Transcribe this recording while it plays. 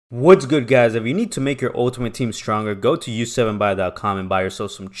What's good, guys? If you need to make your ultimate team stronger, go to u7buy.com and buy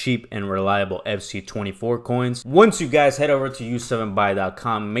yourself some cheap and reliable FC24 coins. Once you guys head over to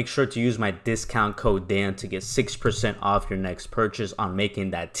u7buy.com, make sure to use my discount code Dan to get 6% off your next purchase on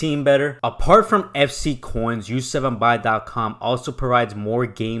making that team better. Apart from FC coins, u7buy.com also provides more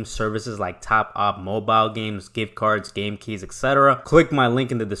game services like top up mobile games, gift cards, game keys, etc. Click my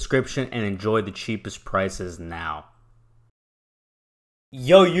link in the description and enjoy the cheapest prices now.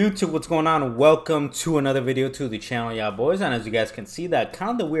 Yo YouTube, what's going on? Welcome to another video to the channel, y'all boys. And as you guys can see, the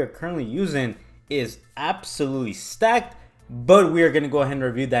account that we are currently using is absolutely stacked, but we are going to go ahead and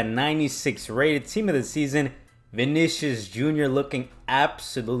review that 96 rated team of the season. Vinicius Jr. looking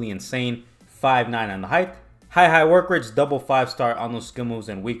absolutely insane. 5'9" on the height, high work rates, double 5-star on those skill moves,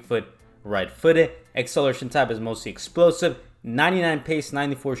 and weak foot, right footed. Acceleration type is mostly explosive. 99 pace,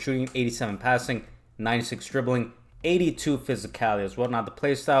 94 shooting, 87 passing, 96 dribbling, 82 physicality as well. Now the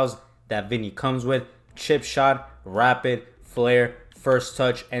playstyles that Vinny comes with: chip shot, rapid, flare, first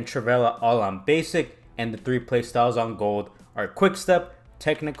touch, and Trivela all on basic. And the three playstyles on gold are quick step,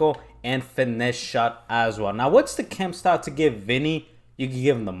 technical, and finesse shot as well. Now what's the chem style to give Vinny? You can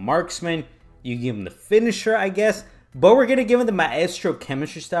give him the marksman, you can give him the finisher, I guess, but we're gonna give him the maestro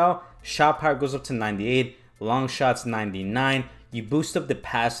chemistry style. Shot power goes up to 98, long shots 99. You boost up the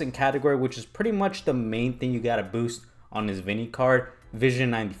passing category, which is pretty much the main thing you got to boost on his Vinny card. Vision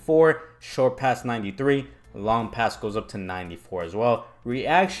 94, short pass 93, long pass goes up to 94 as well.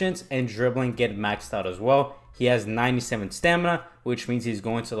 Reactions and dribbling get maxed out as well. He has 97 stamina, which means he's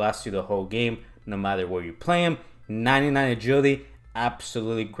going to last you the whole game, no matter where you play him. 99 agility,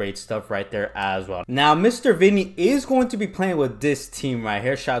 absolutely great stuff right there as well. Now, Mr. Vinny is going to be playing with this team right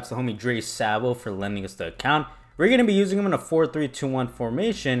here. Shout out to the homie Dre Sabo for lending us the account. We're going to be using him in a 4-3-2-1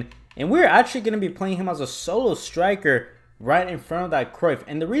 formation, and we're actually going to be playing him as a solo striker right in front of that Cruyff.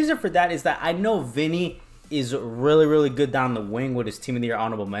 And the reason for that is that I know Vinny is really good down the wing with his team of the year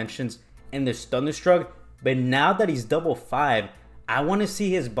honorable mentions and this Thunderstruck, but now that he's double 5, I want to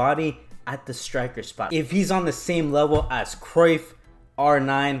see his body at the striker spot. If he's on the same level as Cruyff,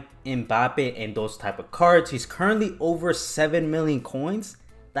 R9, Mbappe, and those type of cards, he's currently over 7 million coins.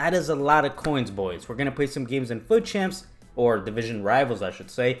 That is a lot of coins, boys. We're going to play some games in Foot Champs, or Division Rivals, I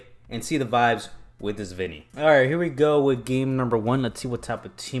should say, and see the vibes with this Vinny. All right, here we go with game number 1. Let's see what type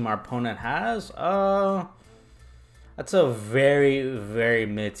of team our opponent has. That's a very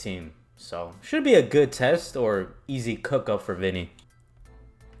mid team. So, should be a good test or easy cook-up for Vinny.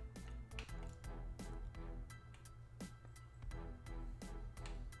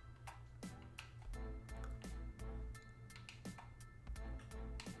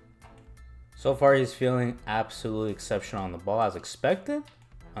 So far, he's feeling absolutely exceptional on the ball as expected.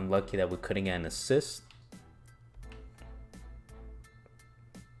 Unlucky that we couldn't get an assist.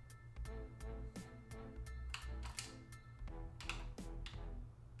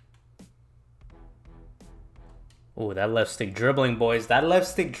 Oh, that left stick dribbling, boys. That left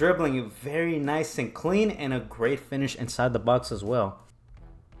stick dribbling, very nice and clean, and a great finish inside the box as well.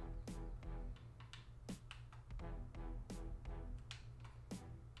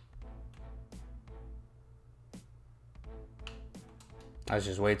 That's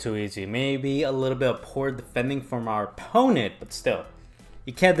just way too easy. Maybe a little bit of poor defending from our opponent, but still,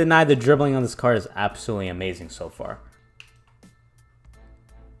 you can't deny the dribbling on this card is absolutely amazing so far.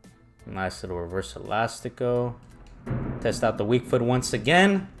 Nice little reverse elastico. Test out the weak foot once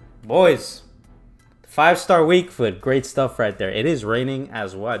again. Boys, 5-star weak foot. Great stuff right there. It is raining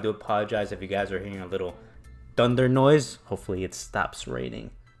as well. I do apologize if you guys are hearing a little thunder noise. Hopefully it stops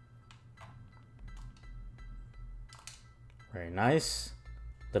raining. Very nice.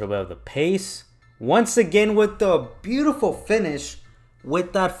 Little bit of the pace. Once again with the beautiful finish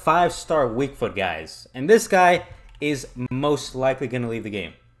with that 5-star weak foot, guys. And this guy is most likely going to leave the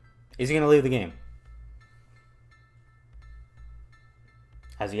game. Is he going to leave the game?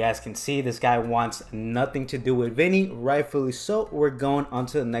 As you guys can see, this guy wants nothing to do with Vinny. Rightfully so. We're going on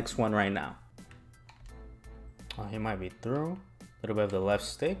to the next one right now. Oh, he might be through. A little bit of the left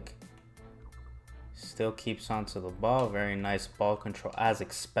stick. Still keeps onto the ball. Very nice ball control as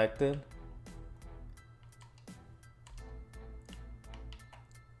expected.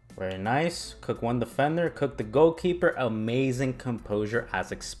 Very nice. Cook one defender. Cook the goalkeeper. Amazing composure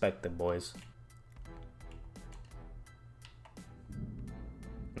as expected, boys.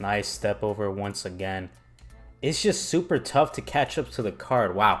 Nice step over once again. It's just super tough to catch up to the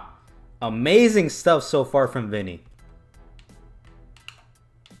card. Wow. Amazing stuff so far from Vinny.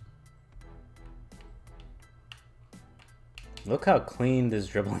 Look how clean this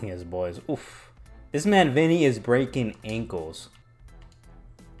dribbling is, boys. Oof. This man Vinny is breaking ankles.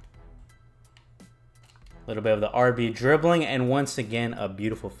 little bit of the RB dribbling, and once again, a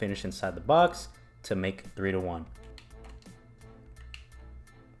beautiful finish inside the box to make 3-1.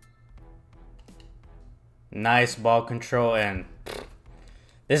 Nice ball control, and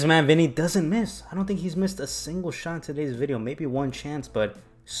this man Vinny doesn't miss. I don't think he's missed a single shot in today's video. Maybe one chance, but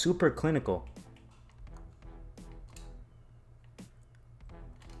super clinical.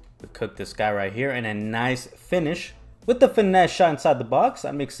 We cook this guy right here, and a nice finish with the finesse shot inside the box.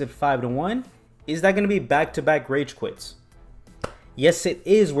 That makes it 5-1. Is that going to be back-to-back rage quits? Yes, it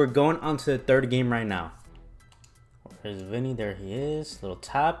is. We're going on to the third game right now. There's Vinny. There he is. Little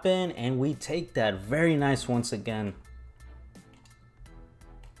tap in, and we take that. Very nice once again.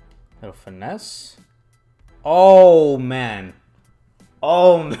 Little finesse. Oh, man.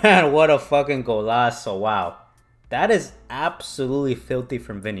 Oh, man. What a fucking golazo. Wow. That is absolutely filthy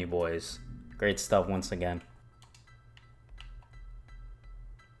from Vinny, boys. Great stuff once again.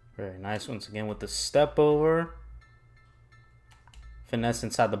 Very nice once again with the step over. Finesse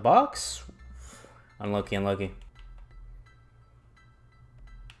inside the box. Unlucky, unlucky.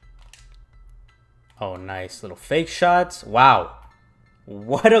 Oh, nice little fake shots. Wow.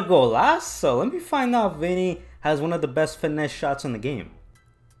 What a golazo. Let me find out Vinny has one of the best finesse shots in the game.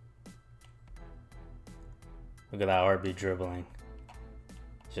 Look at that RB dribbling.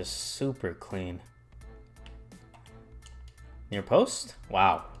 Just super clean. Near post.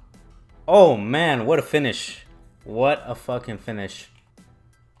 Wow. Oh, man. What a finish. What a fucking finish.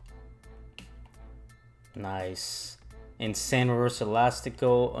 Nice. Insane reverse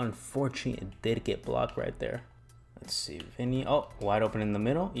elastico. Unfortunately, it did get blocked right there. Let's see. Vinny. Oh, wide open in the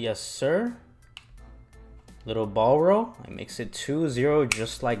middle. Yes, sir. Little ball roll. It makes it 2-0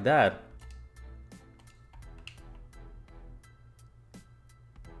 just like that.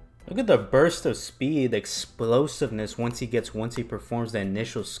 Look at the burst of speed, the explosiveness once he performs the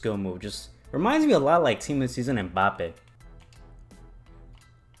initial skill move. Just reminds me a lot like Team of the Season Mbappe.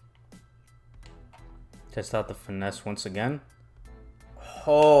 Test out the finesse once again.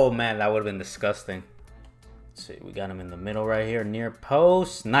 Oh, man, that would have been disgusting. Let's see, we got him in the middle right here, near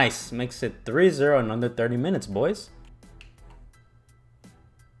post. Nice. Makes it 3-0 in under 30 minutes, boys.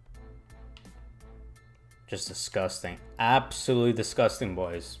 Just disgusting. Absolutely disgusting,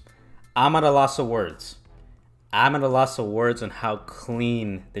 boys. I'm at a loss of words. I'm at a loss of words on how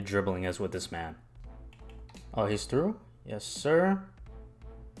clean the dribbling is with this man. Oh, he's through? Yes, sir.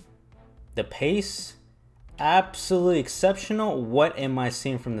 The pace, absolutely exceptional. What am I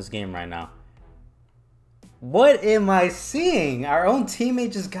seeing from this game right now? What am I seeing? Our own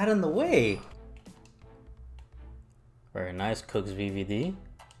teammate just got in the way. Very nice. Cooks VVD.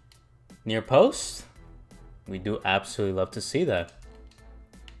 Near post. We do absolutely love to see that.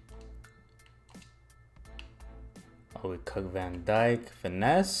 Oh, we cook Van Dijk.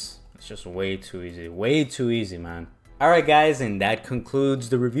 Finesse. It's just way too easy. Way too easy, man. Alright, guys, and that concludes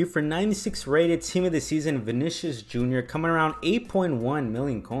the review for 96 rated Team of the Season Vinicius Jr. coming around 8.1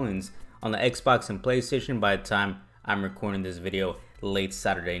 million coins on the Xbox and PlayStation by the time I'm recording this video late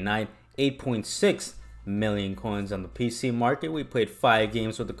Saturday night. 8.6 million coins on the PC market. We played 5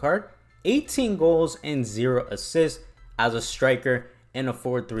 games with the card. 18 goals and 0 assists as a striker in a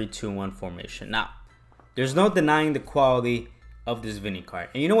 4-3-2-1 formation. Now, there's no denying the quality of this Vinny card.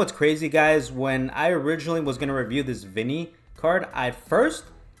 And you know what's crazy, guys? When I originally was going to review this Vinny card, at first,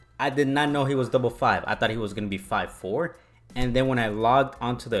 I did not know he was 5'5". I thought he was going to be 5'4". And then when I logged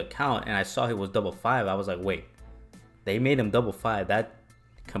onto the account and I saw he was 5'5", I was like, wait, they made him 5'5". That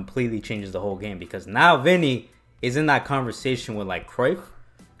completely changes the whole game, because now Vinny is in that conversation with like Cruyff,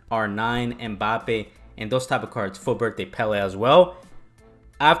 R9, Mbappe, and those type of cards. Full birthday Pele as well.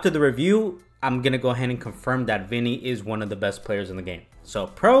 After the review, I'm going to go ahead and confirm that Vinny is one of the best players in the game. So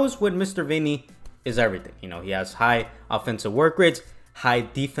pros with Mr. Vinny is everything. You know, he has high offensive work rates, high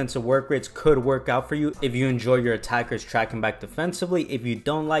defensive work rates, could work out for you if you enjoy your attackers tracking back defensively. If you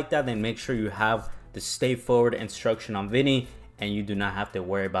don't like that, then make sure you have the stay forward instruction on Vinny and you do not have to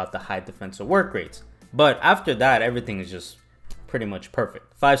worry about the high defensive work rates. But after that, everything is just pretty much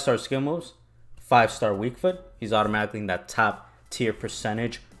perfect. 5-star skill moves, 5-star weak foot. He's automatically in that top tier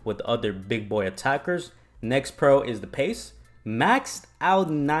percentage with other big boy attackers. Next pro is the pace. Maxed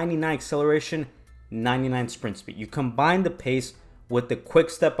out 99 acceleration, 99 sprint speed. You combine the pace with the quick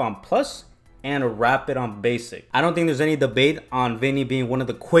step on plus and a rapid on basic. I don't think there's any debate on Vinny being one of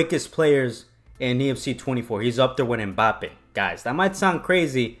the quickest players in EFC 24. He's up there with Mbappe. Guys, that might sound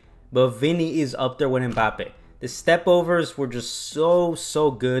crazy, but Vinny is up there with Mbappe. The step overs were just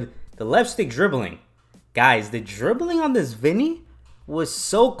so good. The left stick dribbling. Guys, the dribbling on this Vinny was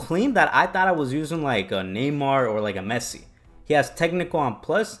so clean that I thought I was using like a Neymar or like a Messi. He has technical on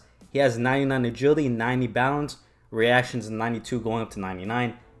plus He has 99 agility, 90 balance, reactions 92 going up to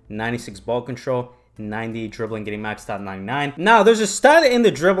 99, 96 ball control, 90 dribbling getting maxed out 99. Now there's a stat in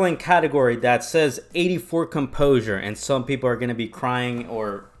the dribbling category that says 84 composure, and some people are going to be crying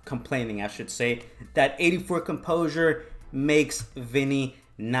or complaining, I should say, that 84 composure makes Vinny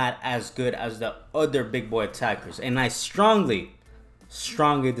not as good as the other big boy attackers, and I strongly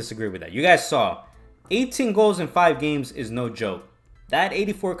disagree with that. You guys saw 18 goals in 5 games is no joke. That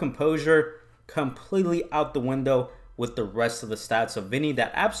 84 composure completely out the window with the rest of the stats of Vinny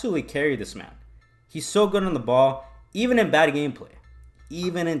that absolutely carry this man. He's so good on the ball, even in bad gameplay,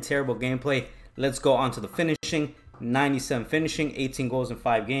 even in terrible gameplay. Let's go on to the finishing. 97 finishing, 18 goals in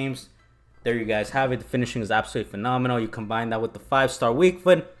 5 games. There you guys have it. The finishing is absolutely phenomenal. You combine that with the 5-star weak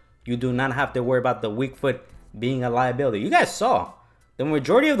foot, you do not have to worry about the weak foot being a liability. You guys saw the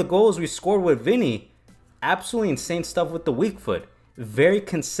majority of the goals we scored with Vinny, absolutely insane stuff with the weak foot. Very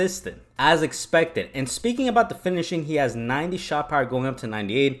consistent, as expected. And speaking about the finishing, he has 90 shot power going up to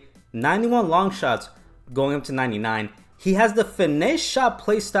 98, 91 long shots going up to 99. He has the finesse shot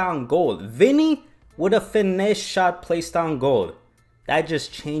playstyle on gold. Vinny with a finesse shot playstyle on gold. That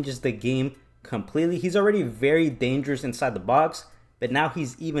just changes the game completely. He's already very dangerous inside the box, but now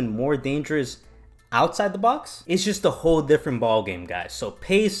he's even more dangerous outside the box. It's just a whole different ball game, guys. So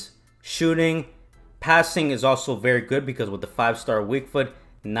pace, shooting, passing is also very good because with the 5-star weak foot,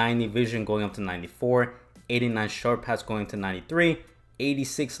 90 vision going up to 94, 89 short pass going to 93,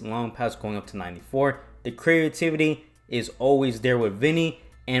 86 long pass going up to 94. The creativity is always there with Vinny.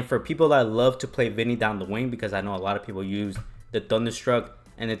 And for people that love to play Vinny down the wing, because I know a lot of people use the Thunderstruck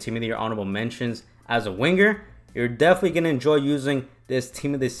and the Team of the Year honorable mentions as a winger, you're definitely going to enjoy using this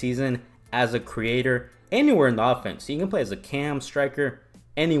Team of the Season as a creator anywhere in the offense. You can play as a cam, striker,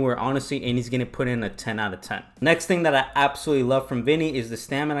 anywhere honestly, and he's going to put in a 10 out of 10. Next thing that I absolutely love from Vinny is the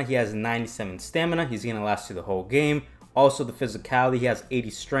stamina. He has 97 stamina. He's going to last you the whole game. Also the physicality, he has 80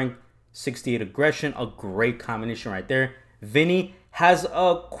 strength, 68 aggression, a great combination right there. Vinny has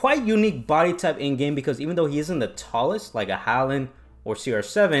a quite unique body type in game because even though he isn't the tallest like a Haaland or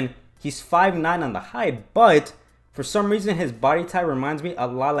CR7, he's 5'9" on the height, but for some reason his body type reminds me a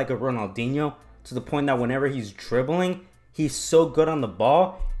lot like a Ronaldinho, to the point that whenever he's dribbling, he's so good on the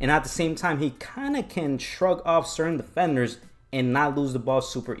ball, and at the same time he kind of can shrug off certain defenders and not lose the ball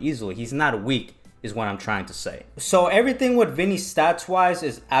super easily. He's not weak, is what I'm trying to say. So everything with Vinny stats wise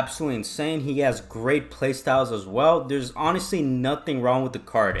is absolutely insane. He has great play styles as well. There's honestly nothing wrong with the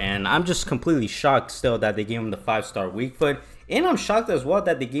card, and I'm just completely shocked still that they gave him the 5-star weak foot, and I'm shocked as well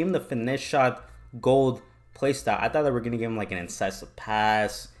that they gave him the finesse shot gold play style. I thought they were gonna give him like an incisive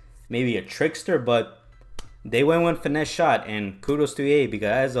pass, maybe a trickster, but they went with finesse shot, and kudos to EA because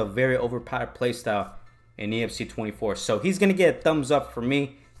that is a very overpowered play style in EFC 24. So he's gonna get a thumbs up for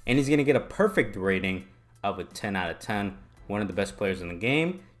me, and he's going to get a perfect rating of a 10 out of 10. One of the best players in the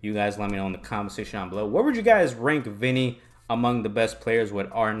game. You guys let me know in the comment section down below. Where would you guys rank Vinny among the best players with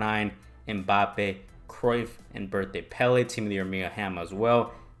R9, Mbappe, Cruyff, and Birthday Pele? Team of the Year Mia Hamm as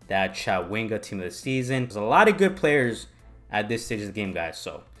well. That Chawinga Team of the Season. There's a lot of good players at this stage of the game, guys.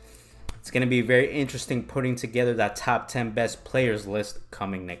 So it's going to be very interesting putting together that top 10 best players list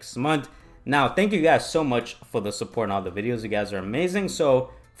coming next month. Now, thank you guys so much for the support on all the videos. You guys are amazing. So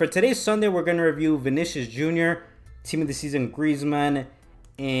for today's Sunday, we're going to review Vinicius Jr., Team of the Season Griezmann,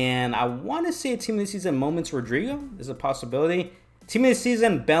 and I want to say Team of the Season Moments Rodrigo is a possibility. Team of the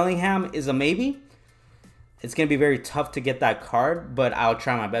Season Bellingham is a maybe. It's going to be very tough to get that card, but I'll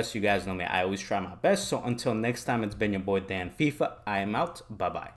try my best. You guys know me. I always try my best. So until next time, it's been your boy DanFIFA. I am out. Bye-bye.